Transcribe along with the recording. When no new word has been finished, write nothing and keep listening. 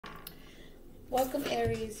Welcome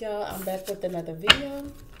Aries, y'all. I'm back with another video.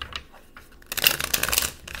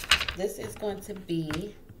 This is going to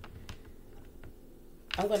be,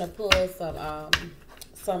 I'm going to pull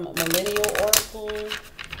some millennial oracle.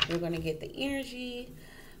 We're going to get the energy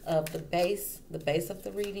of the base of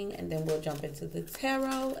the reading, and then we'll jump into the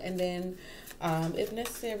tarot, and then if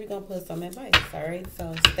necessary, we're going to put some advice. All right,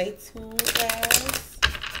 so stay tuned, guys.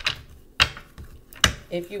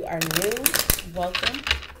 If you are new, welcome.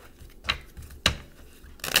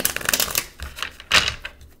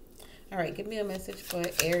 All right, give me a message for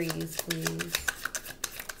Aries, please.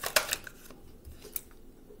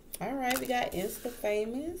 All right, we got Insta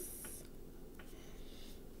Famous.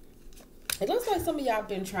 It looks like some of y'all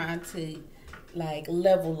been trying to, like,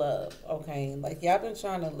 level up, okay? Like, y'all been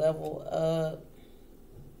trying to level up.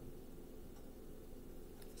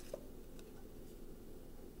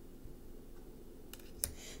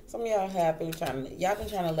 Some of y'all have been trying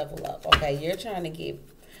to level up, okay? You're trying to get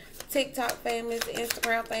TikTok famous,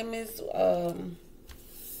 Instagram famous,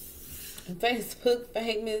 Facebook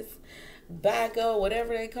famous, Bago,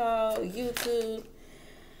 whatever they call, YouTube.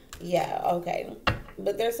 Yeah, okay.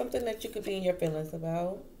 But there's something that you could be in your feelings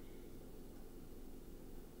about.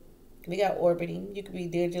 We got orbiting. You could be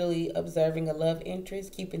digitally observing a love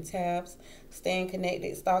interest, keeping tabs, staying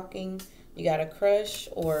connected, stalking. You got a crush,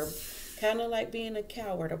 or kind of like being a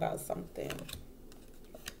coward about something.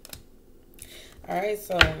 All right,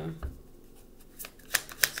 so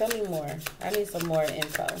tell me more. I need some more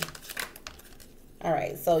info. All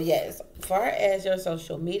right, so yes, as far as your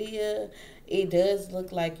social media, it does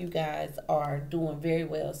look like you guys are doing very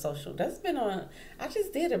well social. That's been on, I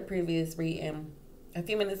just did a previous reading a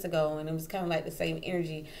few minutes ago, and it was kind of like the same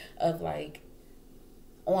energy of like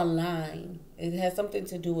online. It has something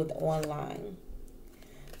to do with online.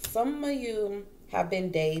 Some of you have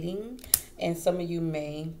been dating, and some of you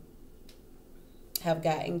may have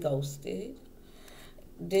gotten ghosted.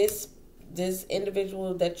 This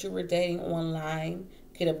individual that you were dating online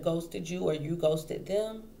could have ghosted you, or you ghosted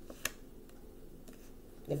them.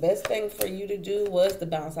 The best thing for you to do was to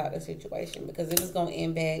bounce out of the situation, because it was going to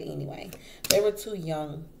end bad anyway. They were too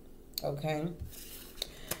young, okay?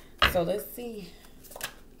 So let's see.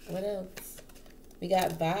 What else? We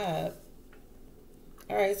got vibe.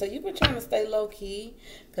 All right, so you've been trying to stay low-key,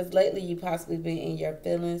 because lately you possibly been in your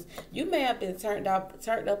feelings. You may have been turned up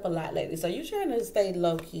a lot lately, so you're trying to stay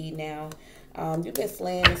low-key now. You've been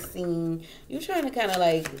slaying the scene. You're trying to kind of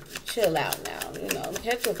like chill out now, you know,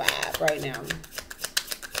 catch your vibe right now.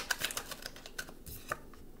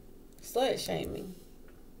 Slut shaming.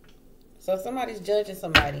 So somebody's judging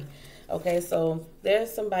somebody. Okay, so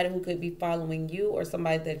there's somebody who could be following you, or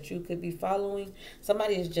somebody that you could be following.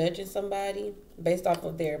 Somebody is judging somebody based off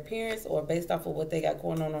of their appearance, or based off of what they got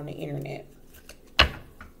going on the internet.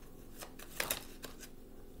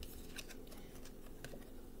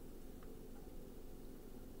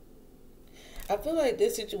 I feel like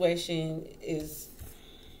this situation is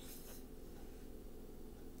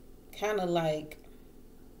kind of like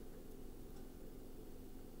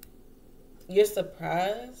you're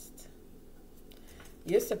surprised.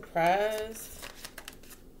 You're surprised.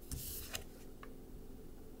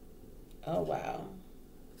 Oh, wow.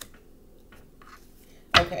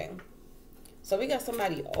 Okay. So we got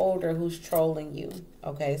somebody older who's trolling you.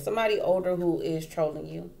 Okay. Somebody older who is trolling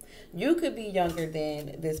you. You could be younger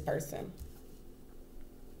than this person.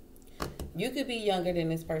 You could be younger than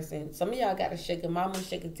this person. Some of y'all got a sugar mama,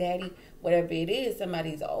 sugar daddy, whatever it is.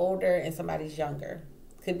 Somebody's older and somebody's younger.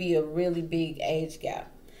 Could be a really big age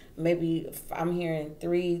gap. Maybe I'm hearing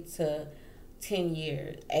 3 to 10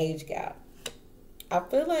 years age gap. I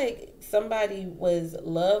feel like somebody was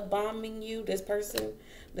love bombing you. This person,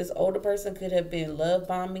 this older person could have been love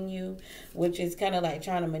bombing you, which is kind of like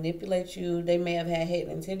trying to manipulate you. They may have had hate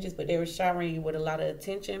intentions, but they were showering you with a lot of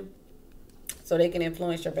attention so they can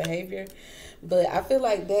influence your behavior. But I feel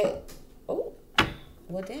like that, oh,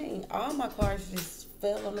 well, dang, all my cards just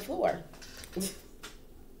fell on the floor.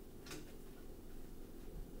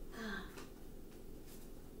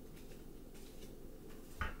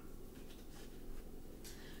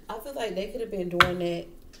 I feel like they could have been doing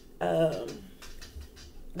that.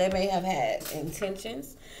 They may have had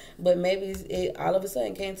intentions, but maybe it all of a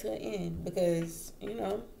sudden came to an end, because, you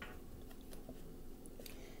know,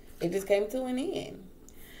 it just came to an end.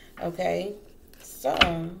 Okay? So,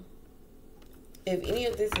 if any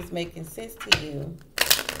of this is making sense to you,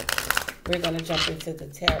 we're going to jump into the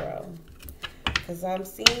tarot. Because I'm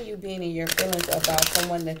seeing you being in your feelings about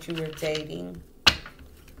someone that you were dating,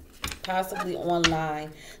 possibly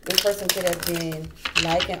online. This person could have been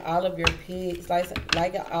liking all of your pics,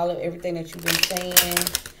 liking all of everything that you've been saying,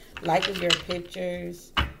 liking your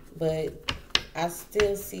pictures, but I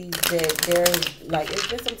still see that there's like it's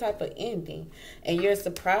been some type of ending, and you're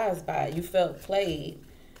surprised by it. You felt played,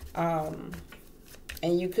 um,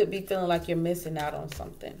 and you could be feeling like you're missing out on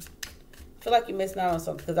something. Feel like you're missing out on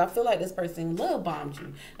something because I feel like this person love bombed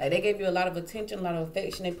you. Like they gave you a lot of attention, a lot of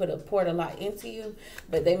affection. They poured a lot into you,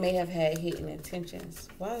 but they may have had hidden intentions.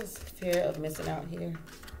 Why is fear of missing out here?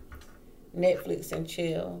 Netflix and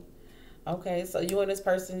chill. Okay, so you and this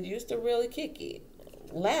person used to really kick it,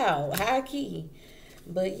 loud, high key.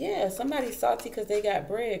 But yeah, somebody salty because they got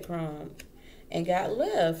breadcrumbed and got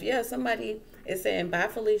left. Yeah, somebody is saying bye,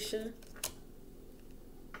 Felicia.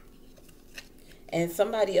 And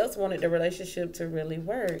somebody else wanted the relationship to really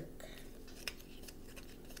work.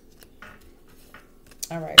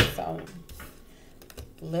 All right, so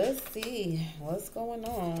let's see what's going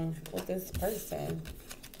on with this person.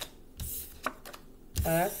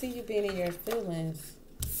 I see you being in your feelings.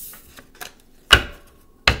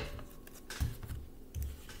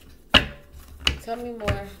 Tell me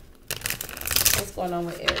more. What's going on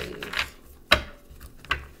with Aries?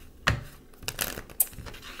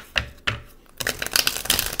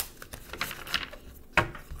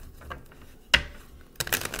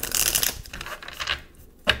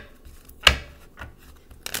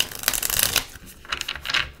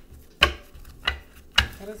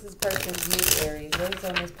 How does this person view Aries? What is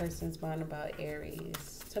on this person's mind about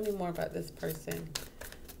Aries? Tell me more about this person.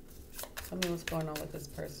 Tell me what's going on with this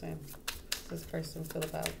person. How does this person feel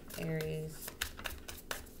about Aries?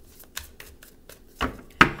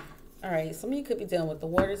 All right, some of you could be dealing with the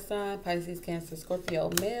water sign, Pisces, Cancer,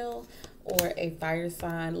 Scorpio, male, or a fire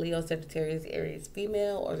sign, Leo, Sagittarius, Aries,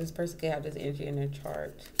 female, or this person could have this energy in their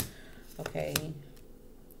chart. Okay.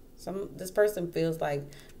 This person feels like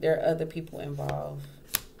there are other people involved.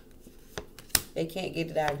 They can't get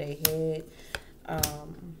it out of their head.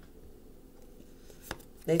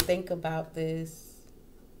 They think about this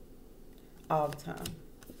all the time.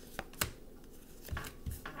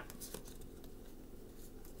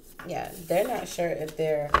 Yeah, they're not sure if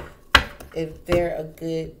they're a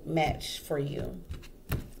good match for you.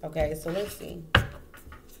 Okay, so let's see.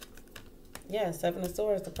 Yeah, Seven of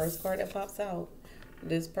Swords, the first card that pops out.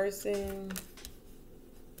 This person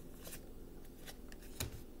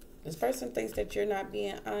thinks that you're not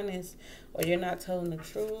being honest or you're not telling the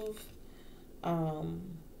truth.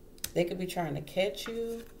 They could be trying to catch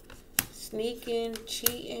you, sneaking,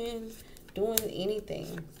 cheating, doing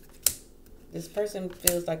anything. This person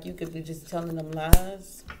feels like you could be just telling them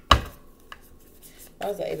lies. That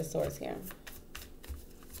was the Eight of Swords here.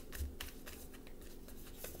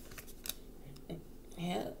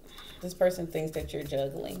 Yeah. This person thinks that you're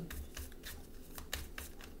juggling.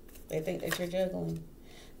 They think that you're juggling.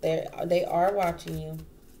 They are watching you.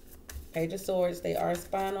 Page of Swords, they are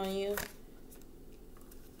spying on you.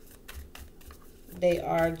 They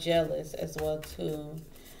are jealous as well too.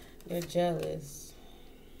 They're jealous.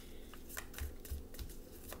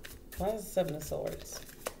 Why is the Seven of Swords?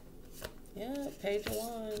 Yeah, Page of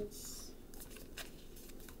Wands.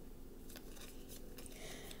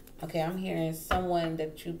 Okay, I'm hearing someone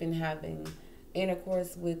that you've been having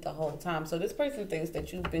intercourse with the whole time. So this person thinks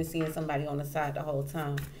that you've been seeing somebody on the side the whole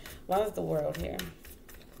time. Why is the World here?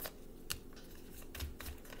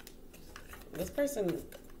 This person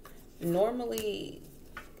normally,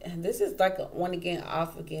 this is like a on again,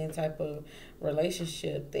 off again type of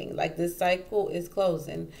relationship thing. Like this cycle is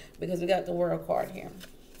closing because we got the World card here.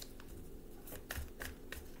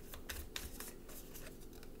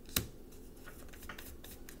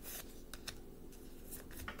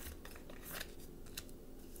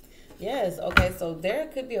 Yes, okay, so there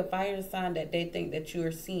could be a fire sign that they think that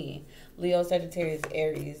you're seeing. Leo, Sagittarius,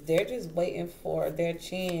 Aries. They're just waiting for their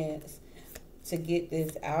chance to get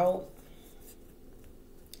this out.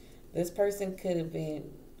 This person could have been,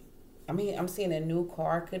 I'm seeing a new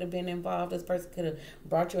car could have been involved. This person could have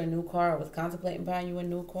brought you a new car or was contemplating buying you a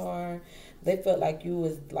new car. They felt like you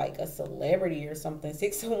was like a celebrity or something.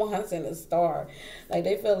 6 of Wands and a star. Like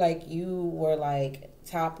they feel like you were like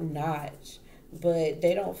top notch. But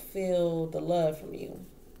they don't feel the love from you.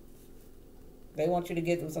 They want you to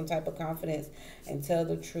give them some type of confidence and tell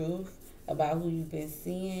the truth about who you've been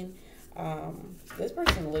seeing. This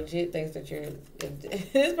person legit thinks that you're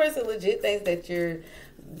this person legit thinks that you're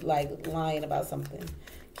like lying about something.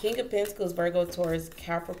 King of Pentacles, Virgo, Taurus,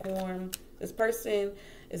 Capricorn. This person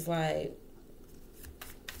is like,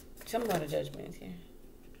 tell me about the Judgment here.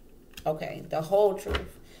 Okay, the whole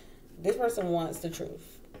truth. This person wants the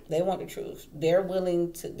truth. They want the truth. They're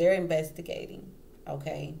willing to, they're investigating.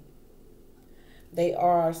 Okay. They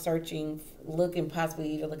are searching, looking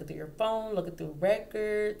possibly either looking through your phone, looking through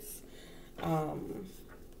records, um,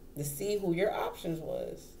 to see who your options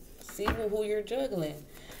was, see who you're juggling.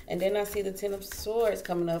 And then I see the Ten of Swords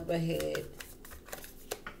coming up ahead.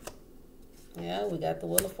 Yeah, we got the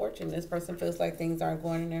Wheel of Fortune. This person feels like things aren't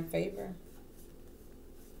going in their favor.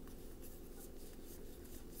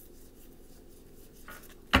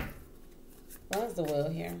 Why is the Wheel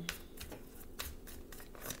here?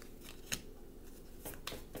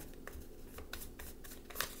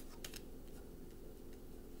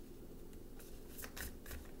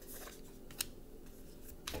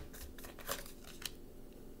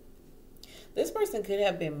 This person could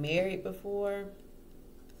have been married before.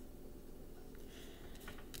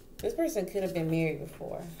 This person could have been married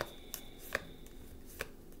before.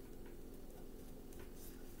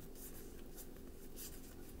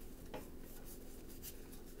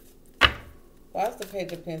 Why is the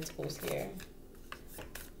Page of Pentacles here?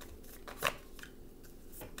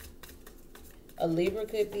 A Libra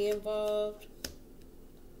could be involved.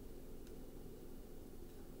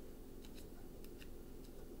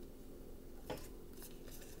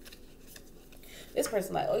 This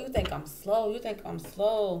person like, oh, you think I'm slow? You think I'm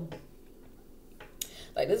slow?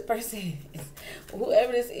 Like this person is,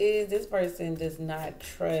 whoever this person does not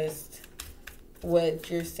trust what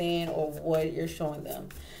you're saying or what you're showing them.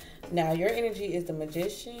 Now, your energy is the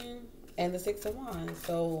Magician and the Six of Wands.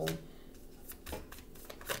 So,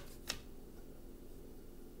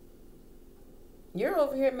 you're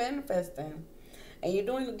over here manifesting. And you're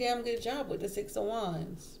doing a damn good job with the Six of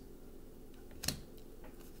Wands.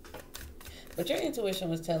 But your intuition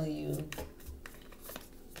was telling you,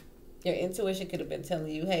 your intuition could have been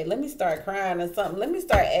telling you, hey, let me start crying or something. Let me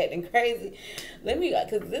start acting crazy.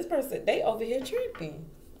 Because this person, they over here tripping.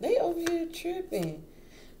 They over here tripping.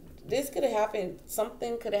 This could have happened,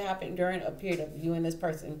 something could have happened during a period of you and this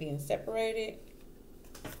person being separated.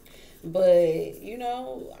 But, you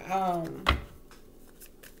know,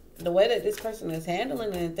 the way that this person is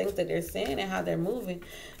handling and things that they're saying and how they're moving,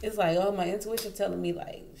 it's like, oh, my intuition telling me,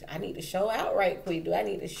 like, I need to show out right quick. Do I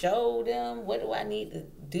need to show them? What do I need to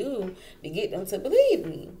do to get them to believe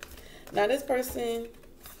me? Now, this person,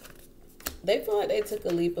 they feel like they took a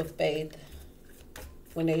leap of faith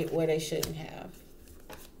where they shouldn't have.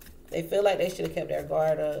 They feel like they should have kept their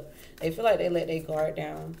guard up. They feel like they let their guard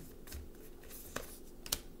down.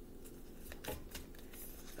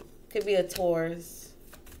 Could be a Taurus.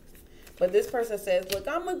 But this person says, look,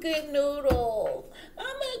 I'm a good noodle. I'm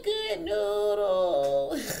a good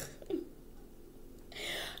noodle.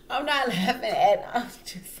 I'm not laughing at, I'm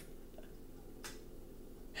just...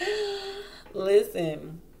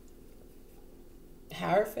 Listen.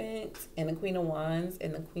 Hierophant and the Queen of Wands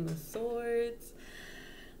and the Queen of Swords.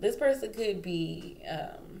 This person could be,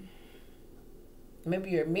 maybe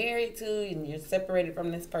you're married to and you're separated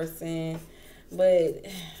from this person. But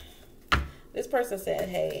this person said,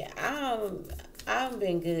 hey, I've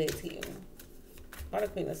been good to you. Why the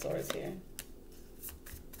Queen of Swords here?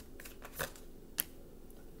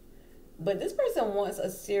 But this person wants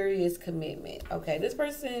a serious commitment. Okay, this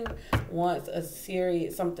person wants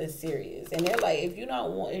something serious. And they're like, if you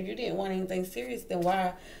didn't want anything serious, then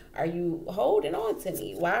why are you holding on to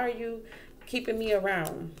me? Why are you keeping me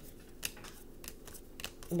around?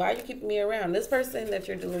 Why are you keeping me around? This person that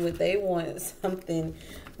you're dealing with, they want something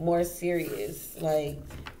more serious. Like,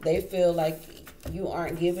 they feel like you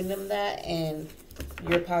aren't giving them that and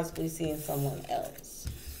you're possibly seeing someone else.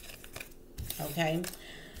 Okay?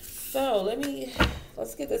 So,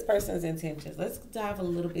 let's get this person's intentions. Let's dive a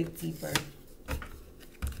little bit deeper.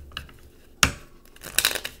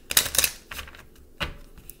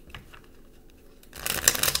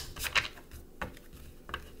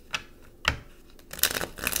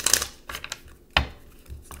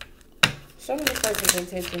 Show me this person's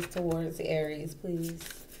intentions towards Aries, please.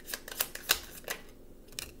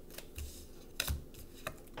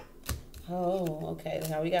 Oh, okay.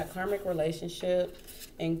 Now we got karmic relationship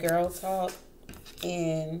and girl talk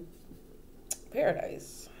in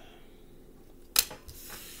paradise.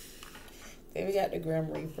 Then we got the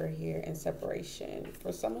Grim Reaper here and separation.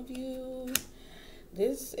 For some of you,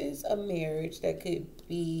 this is a marriage that could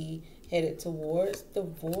be headed towards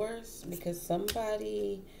divorce because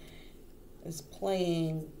somebody is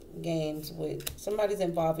playing games with, somebody's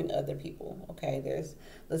involving other people. Okay, there's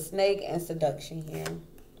the snake and seduction here.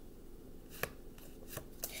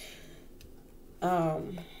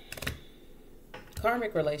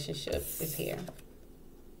 Karmic relationship is here.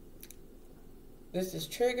 This is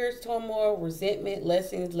triggers, turmoil, resentment,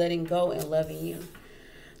 lessons, letting go, and loving you.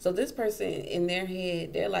 So this person in their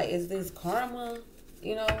head, they're like, is this karma?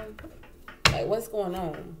 You know, like, Like, what's going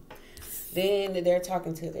on? Then they're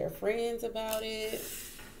talking to their friends about it.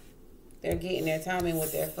 They're getting their time in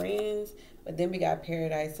with their friends. But then we got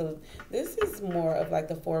Paradise. So this is more of like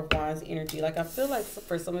the Four of Wands energy. Like, I feel like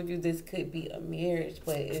for some of you, this could be a marriage,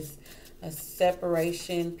 but it's a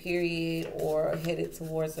separation period or headed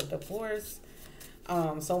towards a divorce.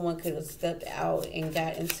 Someone could have stepped out and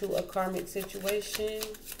got into a karmic situation.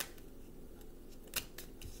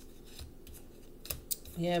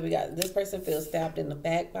 Yeah, we got this person feels stabbed in the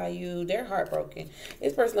back by you. They're heartbroken.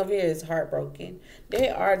 This person over here is heartbroken. They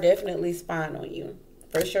are definitely spying on you.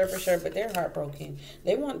 For sure, but they're heartbroken.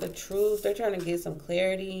 They want the truth. They're trying to get some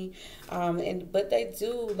clarity. But they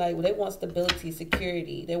do, like, they want stability,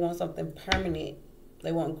 security. They want something permanent.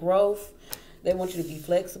 They want growth. They want you to be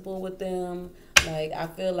flexible with them. Like, I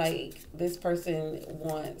feel like this person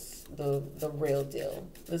wants the real deal.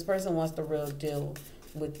 This person wants the real deal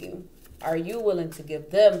with you. Are you willing to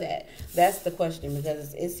give them that? That's the question,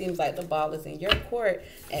 because it seems like the ball is in your court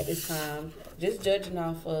at this time. Just judging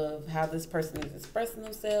off of how this person is expressing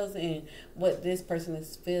themselves and what this person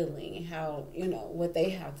is feeling, how, what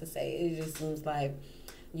they have to say. It just seems like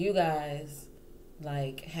you guys,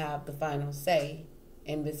 like, have the final say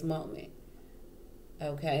in this moment.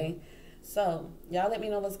 Okay? So, y'all let me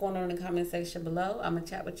know what's going on in the comment section below. I'm going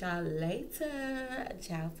to chat with y'all later.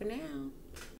 Ciao for now.